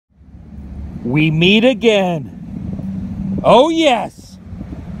We meet again. Oh yes,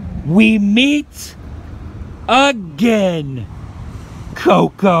 we meet again.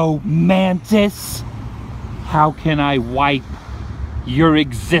 Coco Mantis, how can I wipe your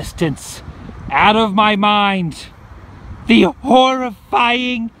existence out of my mind? The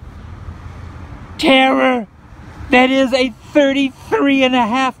horrifying terror that is a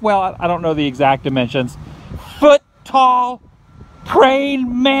 33.5, well, I don't know the exact dimensions, foot tall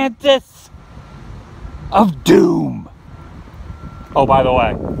praying mantis of doom. Oh, by the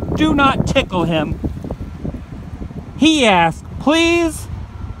way, do not tickle him. He asked, please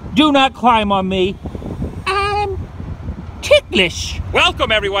do not climb on me. I'm ticklish.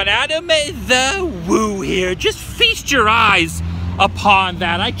 Welcome everyone, Adam the Woo here. Just feast your eyes upon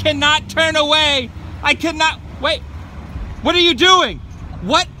that. I cannot turn away. I cannot, wait. What are you doing?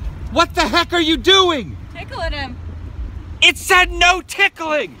 What the heck are you doing? Tickling him. It said no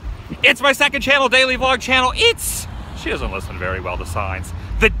tickling. It's my second channel, daily vlog channel. She doesn't listen very well to signs.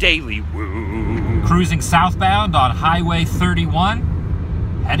 The Daily Woo. Cruising southbound on Highway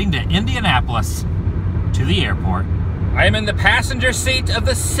 31, heading to Indianapolis to the airport. I am in the passenger seat of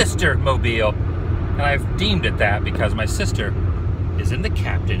the sister mobile, and I've deemed it that because my sister is in the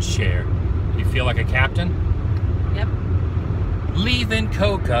captain's chair. Do you feel like a captain? Yep. Leaving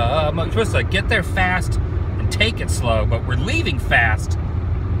Coca. We're supposed to get there fast and take it slow, but we're leaving fast.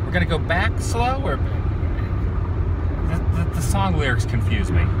 We're gonna go back slow, or the song lyrics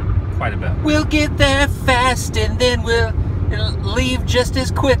confuse me quite a bit. We'll get there fast and then we'll leave just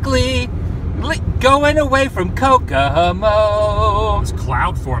as quickly, going away from Kokomo. This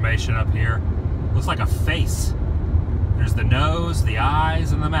cloud formation up here looks like a face. There's the nose, the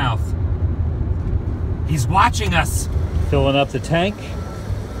eyes, and the mouth. He's watching us. Filling up the tank.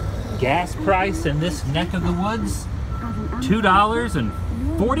 Gas price in this neck of the woods,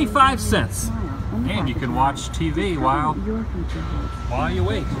 $2.45. And you can watch TV while you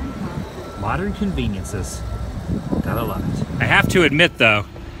wait. Modern conveniences. Gotta love it. I have to admit though,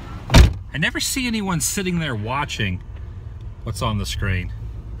 I never see anyone sitting there watching what's on the screen.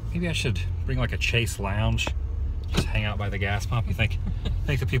 Maybe I should bring like a Chase lounge, just hang out by the gas pump. You think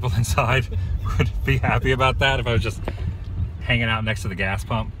the people inside would be happy about that if I was just hanging out next to the gas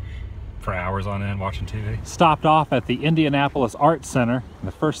pump for hours on end watching TV? Stopped off at the Indianapolis Art Center, and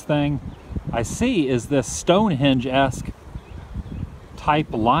the first thing I see is this Stonehenge-esque type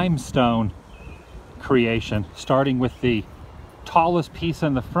limestone creation, starting with the tallest piece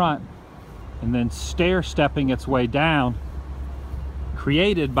in the front and then stair-stepping its way down,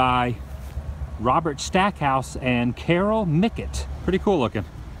 created by Robert Stackhouse and Carol Mickett. Pretty cool looking.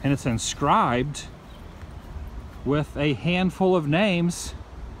 And it's inscribed with a handful of names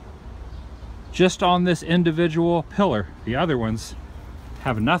just on this individual pillar. The other ones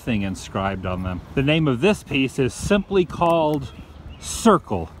have nothing inscribed on them. The name of this piece is simply called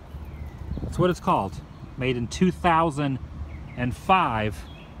Circle. That's what it's called. Made in 2005.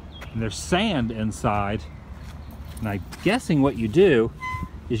 And there's sand inside. And I'm guessing what you do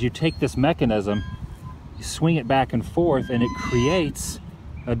is you take this mechanism, you swing it back and forth, and it creates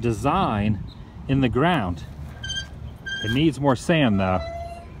a design in the ground. It needs more sand though.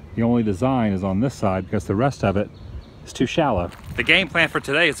 The only design is on this side because the rest of it is too shallow. The game plan for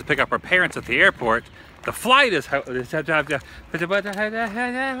today is to pick up our parents at the airport. The flight is... Oh, the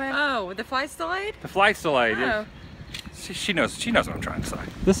flight's delayed? The flight's delayed. Oh. She knows what I'm trying to say.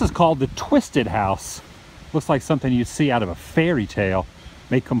 This is called the Twisted House. Looks like something you'd see out of a fairy tale.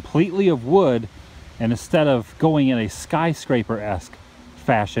 Made completely of wood, and instead of going in a skyscraper-esque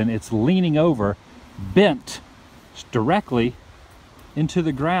fashion, it's leaning over, bent directly into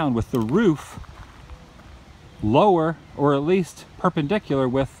the ground with the roof lower, or at least perpendicular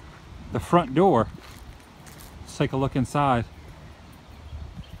with the front door. Let's take a look inside.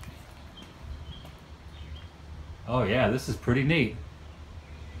 Oh yeah, this is pretty neat.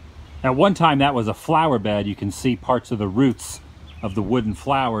 At one time that was a flower bed. You can see parts of the roots of the wooden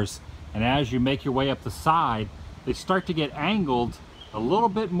flowers, and as you make your way up the side, they start to get angled a little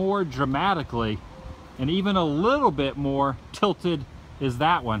bit more dramatically, and even a little bit more tilted is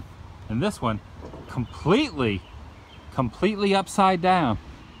that one. And this one completely upside down.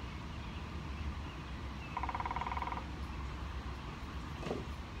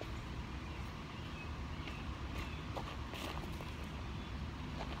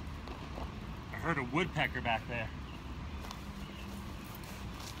 I heard a woodpecker back there.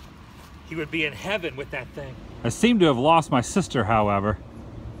 He would be in heaven with that thing. I seem to have lost my sister, however.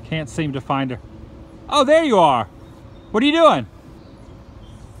 Can't seem to find her. Oh, there you are. What are you doing?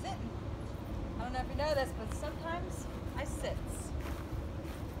 Sitting. I don't know if you know this, but sometimes I sit.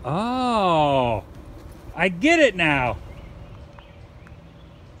 Oh. I get it now.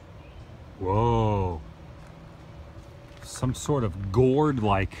 Whoa. Some sort of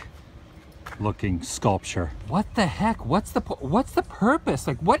gourd-like looking sculpture. What the heck? What's the purpose?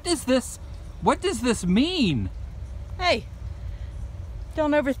 Like, what does this mean? Hey,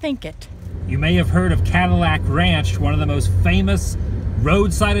 don't overthink it. You may have heard of Cadillac Ranch, one of the most famous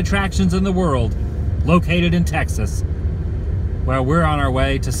roadside attractions in the world, located in Texas. Well, we're on our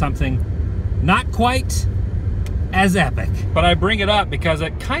way to something not quite as epic. But I bring it up because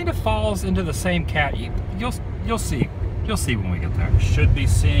it kind of falls into the same cat. You'll see. You'll see when we get there. Should be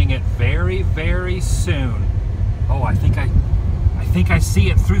seeing it very, very soon. Oh, I think I see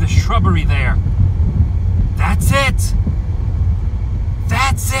it through the shrubbery there. That's it.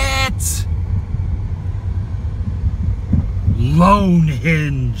 That's it.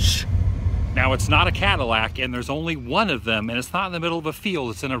 Lonehenge. Now, it's not a Cadillac, and there's only one of them, and it's not in the middle of a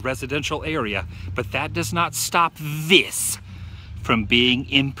field, it's in a residential area. But that does not stop this from being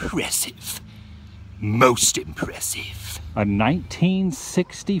impressive. Most impressive. A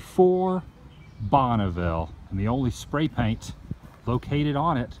 1964 Bonneville, and the only spray paint located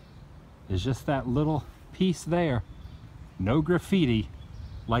on it is just that little piece there. No graffiti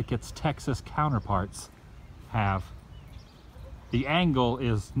like its Texas counterparts have. The angle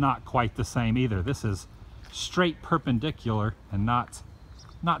is not quite the same either. This is straight perpendicular and not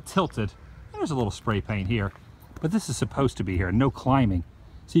tilted. There's a little spray paint here, but this is supposed to be here, no climbing.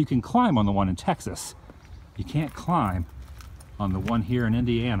 So you can climb on the one in Texas. You can't climb on the one here in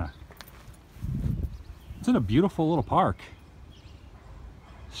Indiana. It's in a beautiful little park.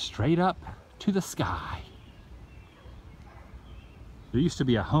 Straight up to the sky. There used to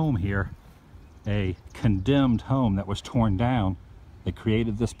be a home here, a condemned home that was torn down. They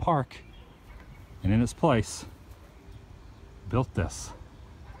created this park, and in its place, built this.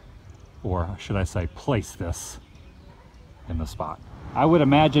 Or should I say, placed this in the spot. I would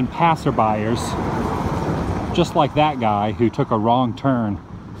imagine passerbyers, just like that guy who took a wrong turn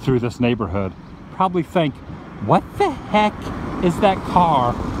through this neighborhood, probably think, what the heck is that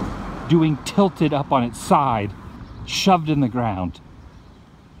car doing tilted up on its side, shoved in the ground?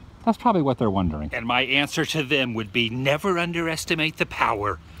 That's probably what they're wondering. And my answer to them would be, never underestimate the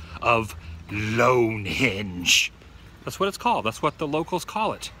power of Lonehenge. That's what it's called. That's what the locals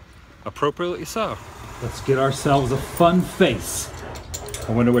call it. Appropriately so. Let's get ourselves a fun face.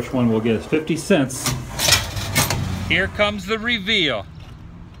 I wonder which one we'll get. It's 50 cents. Here comes the reveal.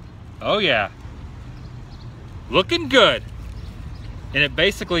 Oh yeah. Looking good. And it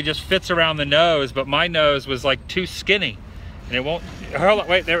basically just fits around the nose, but my nose was like too skinny. And it won't, hold on,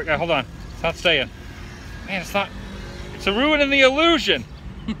 wait, there we go, hold on. It's not staying. Man, it's not, it's ruining the illusion.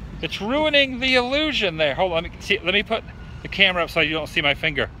 It's ruining the illusion there. Hold on, let me put the camera up so you don't see my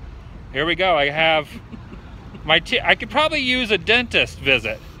finger. Here we go, I have my I could probably use a dentist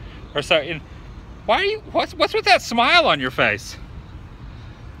visit or so. And why are you, what's with that smile on your face?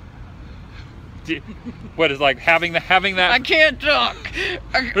 What is like having that? I can't talk.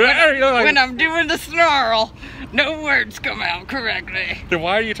 When I'm doing the snarl, no words come out correctly. Then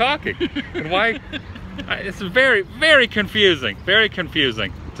why are you talking? And why? It's very, very confusing. Very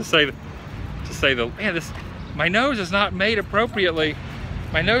confusing to say the man. This, my nose is not made appropriately.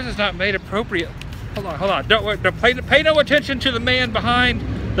 My nose is not made appropriate. Hold on. Don't pay no attention to the man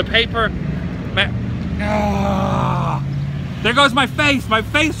behind the paper. No. There goes my face. My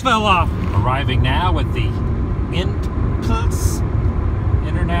face fell off. Arriving now at the Indpls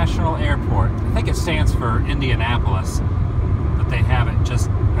International Airport. I think it stands for Indianapolis, but they have it just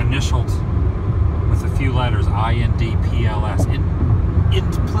initialed with a few letters, INDPLS.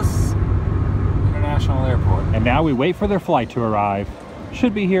 Indpls International Airport. And now we wait for their flight to arrive.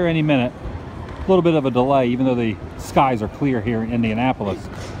 Should be here any minute. A little bit of a delay, even though the skies are clear here in Indianapolis.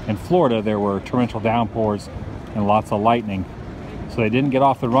 In Florida, there were torrential downpours and lots of lightning. So they didn't get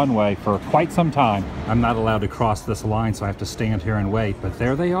off the runway for quite some time. I'm not allowed to cross this line, so I have to stand here and wait. But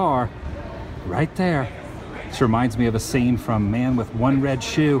there they are, right there. This reminds me of a scene from Man with One Red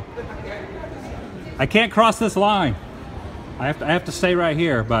Shoe. I can't cross this line. I have to stay right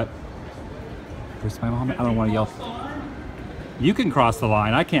here, but where's my mom? I don't want to yell. You can cross the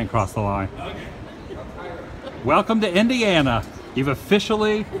line. I can't cross the line. Welcome to Indiana. You've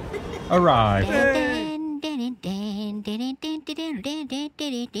officially arrived. I've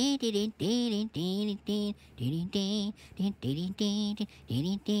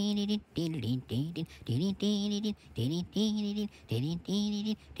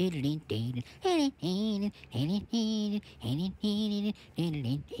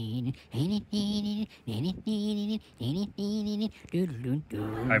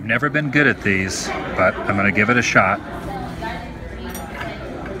never been good at these, but I'm gonna give it a shot.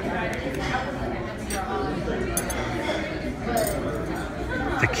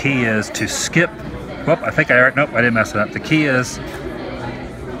 The key is to skip. Whoop, I think nope, I didn't mess it up. The key is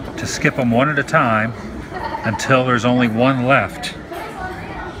to skip them one at a time until there's only one left.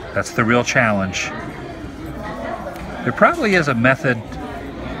 That's the real challenge. There probably is a method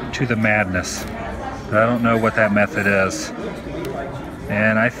to the madness, but I don't know what that method is.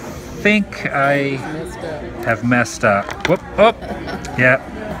 And I think I have messed up. Whoop, oh, yeah,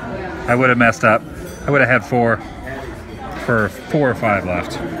 I would have messed up. I would have had 4 or 5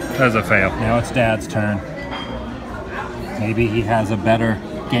 left. That was a fail. Now it's Dad's turn. Maybe he has a better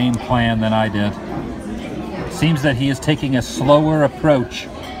game plan than I did. Seems that he is taking a slower approach.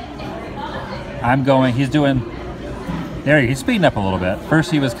 He's doing, he's speeding up a little bit.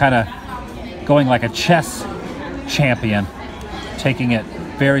 First he was kind of going like a chess champion, taking it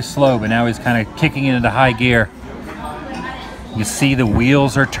very slow, but now he's kind of kicking it into high gear. You see the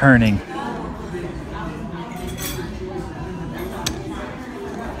wheels are turning.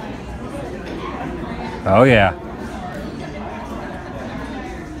 Oh yeah.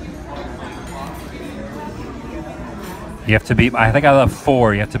 You have to beat, I think I left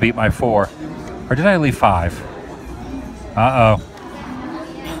 4. You have to beat my 4. Or did I leave 5? Uh-oh.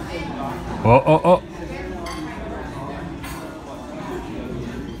 Oh.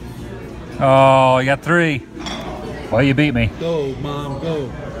 Oh, you got 3. Well, you beat me. Go, Mom,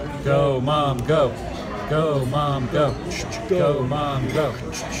 go. Go, Mom, go. Go, Mom, go. Go, Mom, go.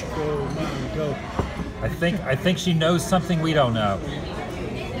 Go, Mom, go. I think she knows something we don't know.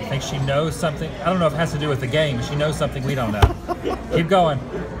 I think she knows something. I don't know if it has to do with the game, but she knows something we don't know. Keep going.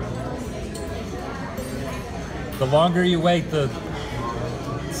 The longer you wait,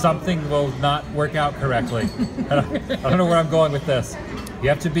 something will not work out correctly. I don't know where I'm going with this. You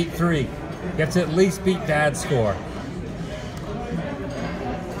have to beat 3. You have to at least beat Dad's score.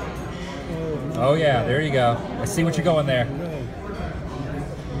 Oh yeah, there you go. I see what you're going there.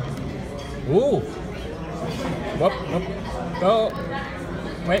 Ooh. Whoop, whoop. Oh.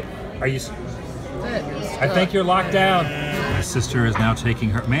 Wait, are you? I think you're locked down. My sister is now taking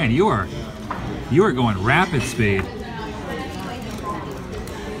her. Man, you are going rapid speed.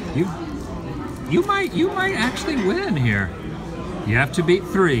 You might actually win here. You have to beat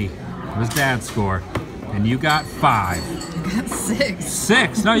 3. It was Dad's score, and you got 5. I got 6.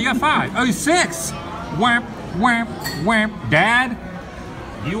 6? No, you got 5. Oh, 6. Whamp, whamp, whamp. Dad,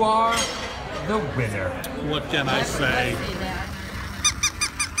 you are the winner. What can I say?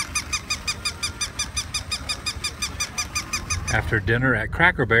 After dinner at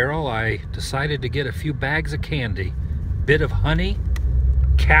Cracker Barrel, I decided to get a few bags of candy. Bit of honey,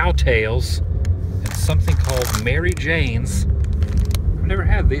 cow tails, and something called Mary Jane's. I've never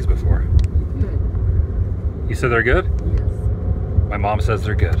had these before. Good. You said they're good? Yes. My mom says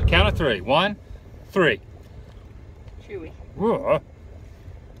they're good. Count of 3. 1, 3. Chewy. Whoa.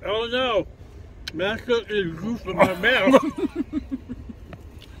 Oh no! Man, I stuck this juice in my mouth.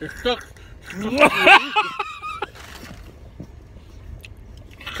 It stuck.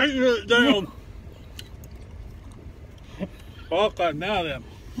 Taking it down. Okay, now then.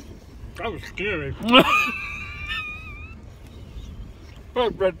 That was scary.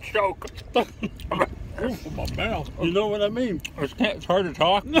 I've been choked. Juice in my mouth. You know what I mean? It's hard to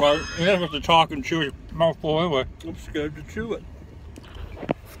talk, but you have to talk and chew your mouth full anyway. I'm scared to chew it.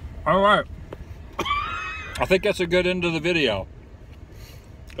 All right. I think that's a good end of the video.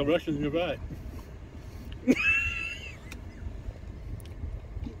 I reckon you're right. I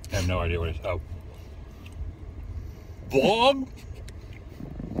have no idea what it's. Oh. Vlog?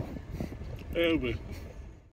 Anyway.